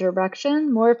in that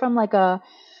direction, more from like a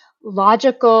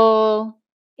logical,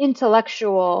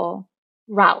 intellectual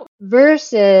route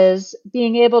versus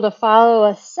being able to follow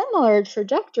a similar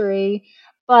trajectory,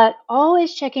 but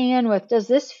always checking in with, does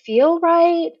this feel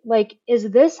right? Like, is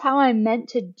this how I'm meant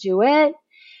to do it?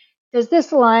 Does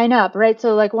this line up, right?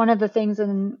 So, like, one of the things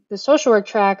in the social work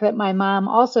track that my mom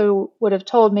also would have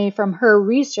told me from her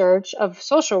research of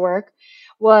social work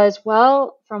was,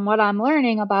 well, from what I'm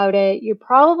learning about it, you're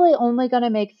probably only going to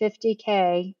make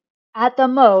 50K at the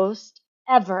most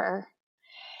ever.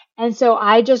 And so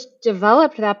I just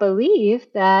developed that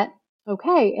belief that,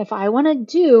 okay, if I want to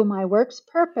do my life's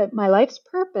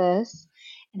purpose,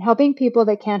 and helping people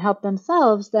that can't help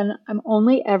themselves, then I'm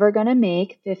only ever going to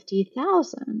make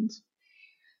 50,000.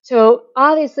 So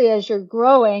obviously, as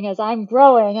I'm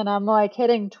growing and I'm like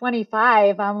hitting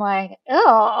 25, I'm like,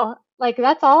 oh, like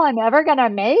that's all I'm ever gonna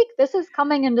make. This is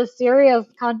coming into serious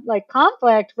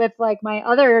conflict with like my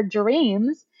other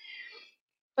dreams.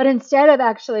 But instead of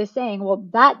actually saying, well,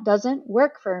 that doesn't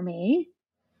work for me,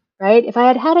 right? If I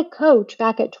had had a coach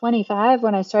back at 25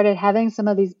 when I started having some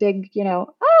of these big,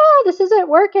 this isn't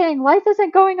working, life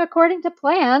isn't going according to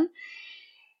plan,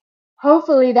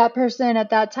 hopefully that person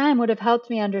at that time would have helped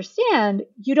me understand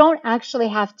you don't actually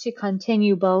have to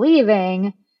continue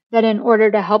believing that in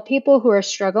order to help people who are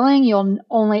struggling, you'll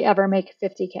only ever make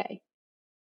 50K.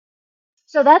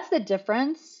 So that's the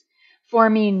difference for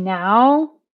me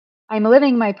now. I'm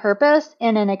living my purpose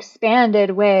in an expanded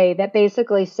way that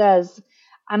basically says,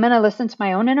 I'm going to listen to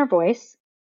my own inner voice,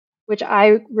 which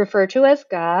I refer to as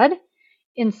God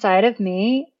inside of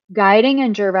me, guiding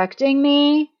and directing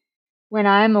me when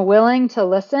I'm willing to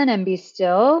listen and be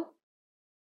still.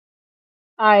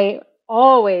 I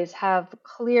always have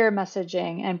clear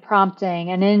messaging and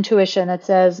prompting and intuition that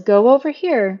says, go over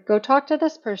here, go talk to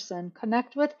this person,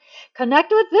 connect with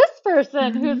this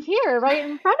person who's here right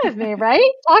in front of me,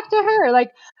 right? Talk to her,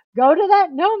 like go to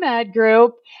that nomad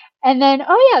group and then,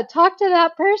 oh yeah, talk to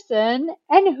that person.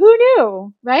 And who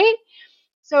knew, right?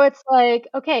 So it's like,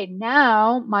 okay,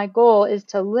 now my goal is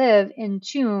to live in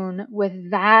tune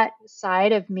with that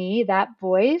side of me, that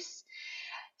voice,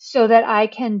 so that I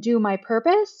can do my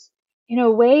purpose in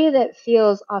a way that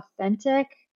feels authentic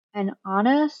and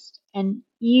honest and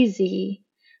easy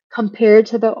compared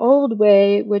to the old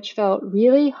way, which felt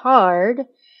really hard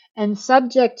and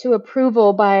subject to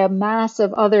approval by a mass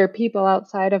of other people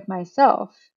outside of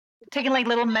myself. Taking like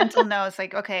little mental notes,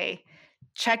 like, okay,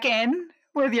 check in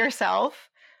with yourself.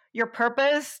 Your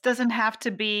purpose doesn't have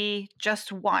to be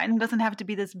just one, doesn't have to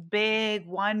be this big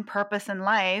one purpose in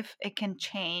life. It can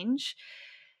change.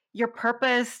 Your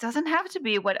purpose doesn't have to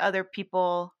be what other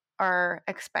people are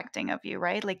expecting of you,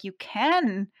 right? Like you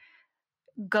can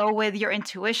go with your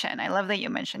intuition. I love that you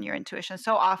mentioned your intuition.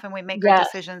 So often we make our Yes.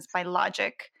 decisions by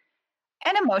logic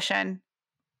and emotion,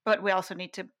 but we also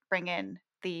need to bring in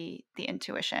the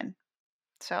intuition.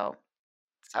 So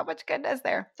much goodness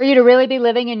there. For you to really be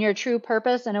living in your true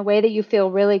purpose in a way that you feel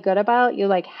really good about, you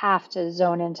like have to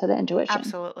zone into the intuition.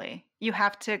 Absolutely. You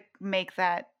have to make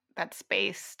that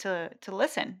space to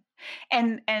listen.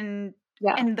 And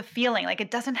Yeah. and the feeling, like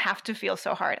it doesn't have to feel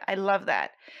so hard. I love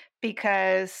that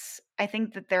because I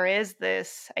think that there is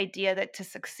this idea that to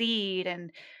succeed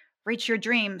and reach your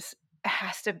dreams, it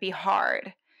has to be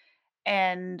hard.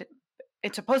 And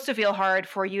it's supposed to feel hard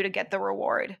for you to get the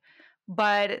reward.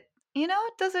 But, it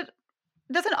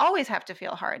doesn't always have to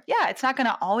feel hard. Yeah, it's not going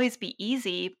to always be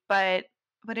easy, but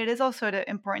it is also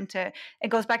important to it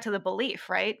goes back to the belief,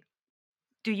 right?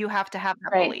 Do you have to have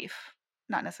that Right. belief?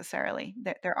 Not necessarily.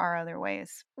 There are other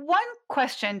ways. One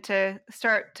question to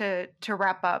start to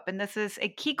wrap up, and this is a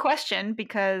key question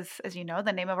because, as you know,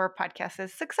 the name of our podcast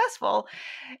is Successful,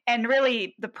 and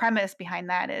really the premise behind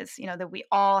that is, that we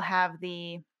all have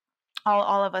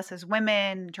all of us as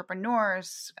women,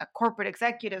 entrepreneurs, corporate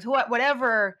executives,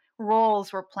 whatever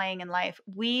roles we're playing in life,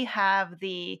 we have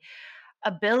the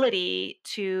ability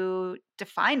to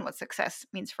define what success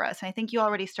means for us. And I think you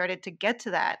already started to get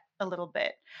to that a little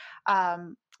bit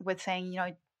with saying,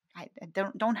 I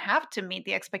don't have to meet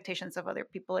the expectations of other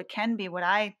people. It can be what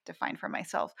I define for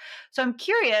myself. So I'm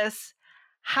curious,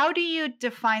 how do you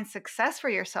define success for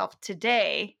yourself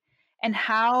today? And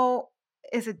how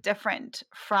is it different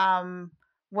from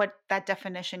what that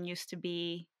definition used to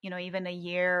be, even a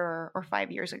year or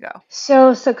 5 years ago?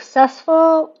 So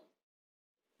successful,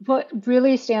 what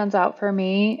really stands out for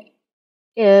me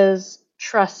is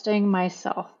trusting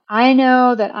myself. I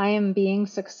know that I am being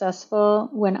successful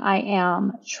when I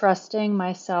am trusting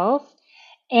myself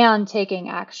and taking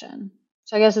action.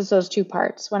 So I guess it's those two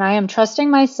parts. When I am trusting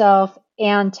myself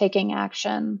and taking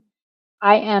action,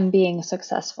 I am being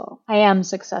successful. I am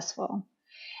successful.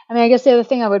 I mean, I guess the other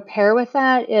thing I would pair with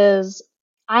that is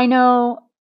I know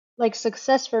like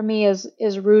success for me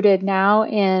is rooted now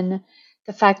in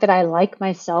the fact that I like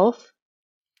myself.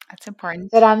 That's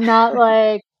important. That I'm not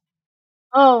like,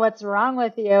 oh, what's wrong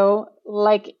with you?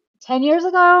 Like 10 years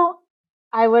ago,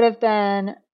 I would have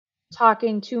been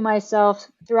talking to myself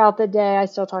throughout the day. I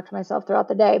still talk to myself throughout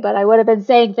the day, but I would have been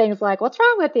saying things like, what's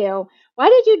wrong with you? Why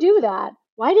did you do that?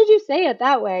 Why did you say it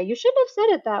that way? You shouldn't have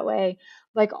said it that way.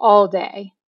 Like all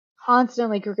day,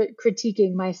 constantly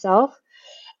critiquing myself.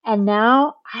 And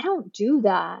now I don't do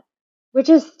that, which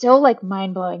is still like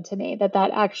mind blowing to me that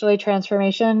actually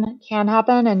transformation can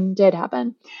happen and did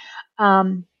happen.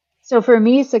 So for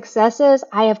me, success is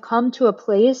I have come to a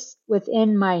place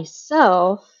within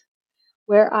myself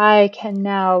where I can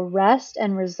now rest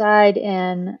and reside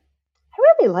in, I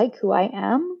really like who I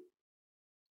am.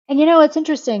 And it's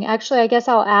interesting. Actually, I guess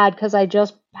I'll add, because I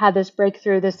just had this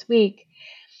breakthrough this week.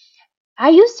 I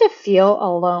used to feel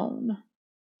alone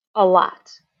a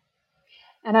lot.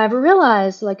 And I've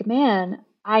realized, like, man,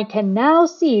 I can now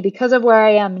see, because of where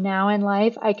I am now in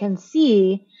life, I can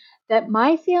see that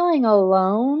my feeling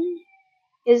alone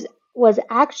was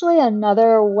actually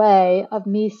another way of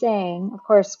me saying, of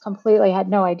course, completely had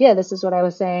no idea this is what I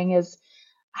was saying, is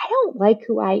I don't like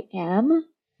who I am.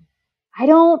 I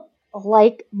don't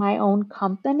like my own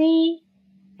company.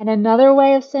 And another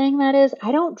way of saying that is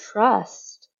I don't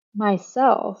trust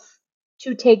myself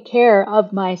to take care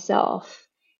of myself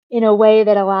in a way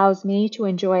that allows me to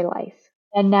enjoy life.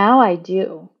 And now I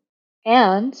do.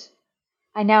 And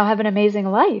I now have an amazing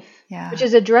life, which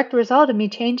is a direct result of me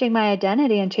changing my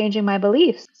identity and changing my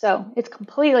beliefs. So it's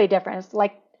completely different. It's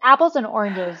like apples and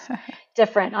oranges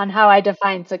different on how I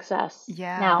define success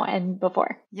now and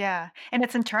before. Yeah. And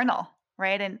it's internal,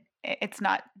 right? And it's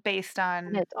not based on.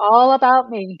 And it's all about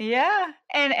me. Yeah.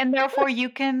 And therefore you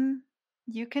can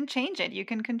change it. You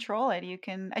can control it. You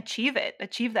can achieve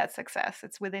that success.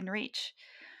 It's within reach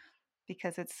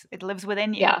because it lives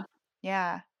within you. Yeah.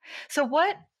 Yeah. So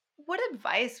what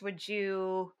advice would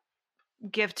you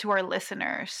give to our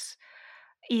listeners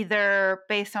either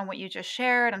based on what you just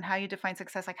shared and how you define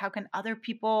success, like how can other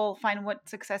people find what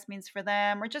success means for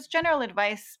them, or just general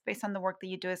advice based on the work that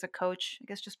you do as a coach? I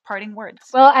guess just parting words.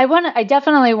 Well, I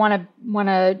definitely want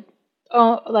to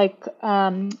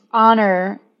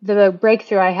honor the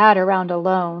breakthrough I had around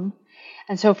alone.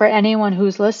 And so for anyone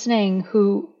who's listening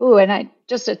and it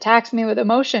just attacks me with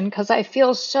emotion because I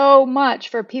feel so much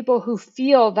for people who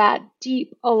feel that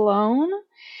deep alone,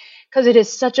 because it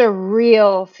is such a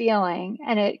real feeling,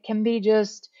 and it can be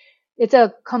it's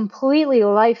a completely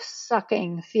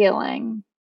life-sucking feeling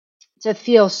to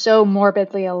feel so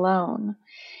morbidly alone.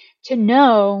 To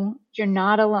know you're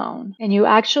not alone and you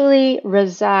actually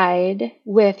reside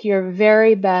with your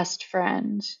very best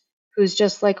friend who's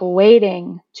just like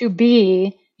waiting to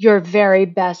be your very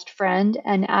best friend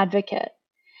and advocate,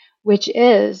 which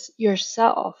is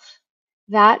yourself.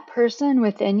 That person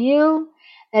within you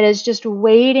that is just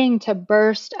waiting to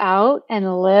burst out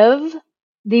and live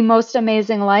the most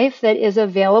amazing life that is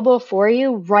available for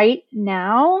you right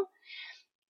now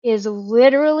is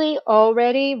literally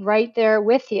already right there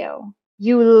with you.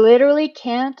 You literally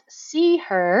can't see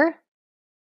her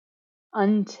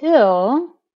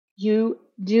until you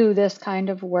do this kind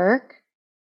of work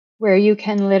where you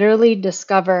can literally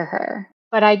discover her.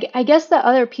 But I guess the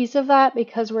other piece of that,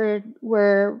 because we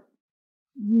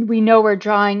know we're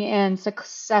drawing in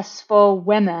successful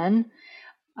women,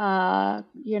 who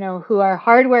are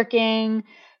hardworking,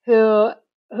 who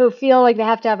feel like they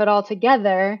have to have it all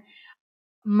together.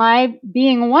 My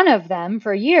being one of them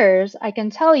for years, I can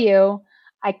tell you,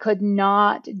 I could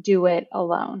not do it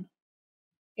alone.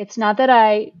 It's not that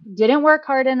I didn't work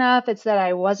hard enough. It's that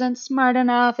I wasn't smart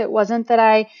enough. It wasn't that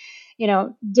I,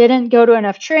 didn't go to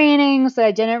enough trainings, that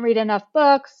I didn't read enough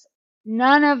books.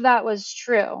 None of that was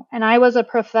true. And I was a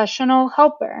professional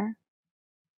helper.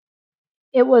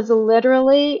 It was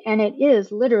literally, and it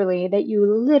is literally, that you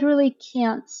literally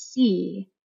can't see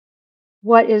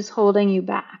what is holding you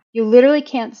back. You literally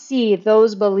can't see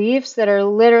those beliefs that are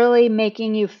literally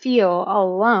making you feel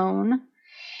alone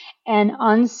and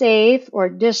unsafe or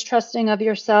distrusting of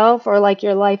yourself, or like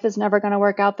your life is never going to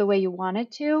work out the way you want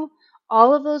it to.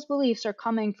 All of those beliefs are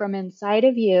coming from inside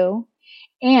of you,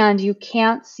 and you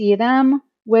can't see them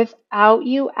without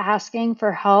you asking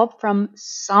for help from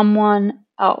someone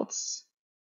else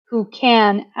who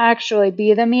can actually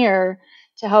be the mirror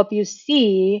to help you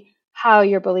see how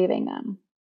you're believing them.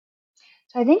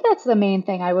 So I think that's the main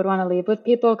thing I would want to leave with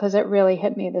people, because it really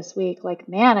hit me this week. Like,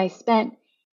 man, I spent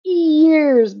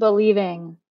years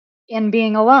believing in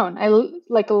being alone. I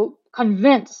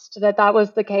convinced that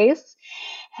was the case,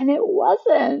 and it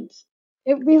wasn't.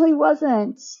 It really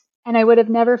wasn't. And I would have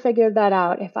never figured that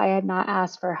out if I had not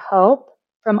asked for help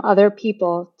from other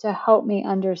people to help me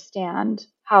understand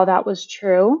how that was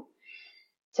true,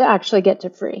 to actually get to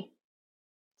free.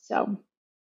 So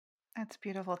that's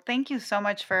beautiful. Thank you so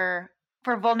much for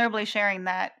vulnerably sharing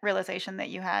that realization that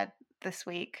you had this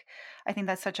week. I think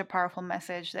that's such a powerful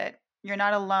message, that you're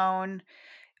not alone,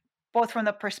 both from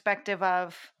the perspective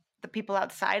of the people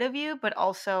outside of you, but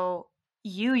also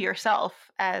you yourself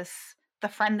as the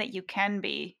friend that you can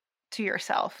be to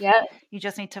yourself. Yeah. You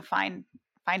just need to find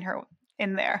her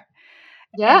in there.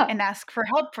 Yeah. And ask for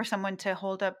help, for someone to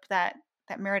hold up that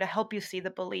mirror to help you see the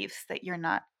beliefs that you're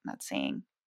not seeing.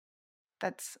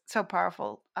 That's so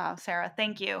powerful, Sarah.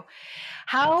 Thank you.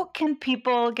 How can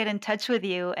people get in touch with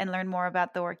you and learn more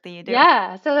about the work that you do?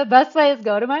 Yeah. So the best way is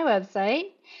go to my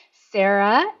website,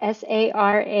 Sarah,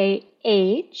 Sarah,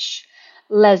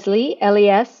 Leslie,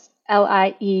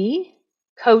 Leslie,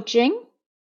 coaching.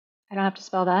 I don't have to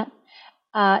spell that,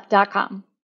 .com.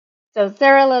 So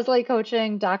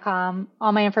SarahLeslieCoaching.com.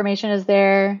 All my information is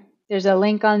there. There's a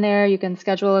link on there. You can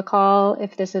schedule a call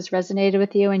if this has resonated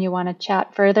with you and you want to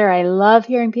chat further. I love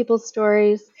hearing people's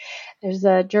stories. There's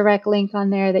a direct link on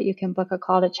there that you can book a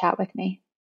call to chat with me.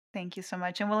 Thank you so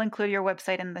much. And we'll include your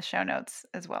website in the show notes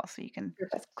as well, so you can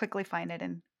just quickly find it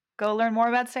and go learn more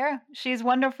about Sarah. She's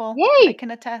wonderful. Yay! I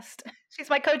can attest. She's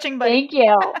my coaching buddy. Thank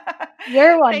you.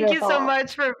 You're wonderful. Thank you so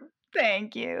much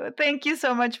Thank you. Thank you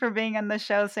so much for being on the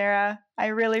show, Sarah. I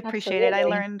really appreciate it. I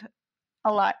learned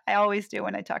a lot. I always do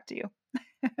when I talk to you.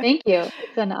 Thank you.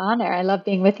 It's an honor. I love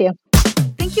being with you.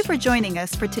 Thank you for joining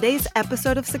us for today's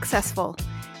episode of Successful.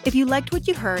 If you liked what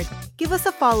you heard, give us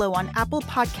a follow on Apple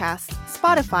Podcasts,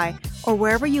 Spotify, or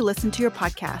wherever you listen to your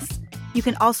podcasts. You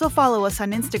can also follow us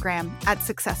on Instagram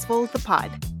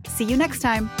 @SuccessfulThePod. See you next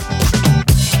time.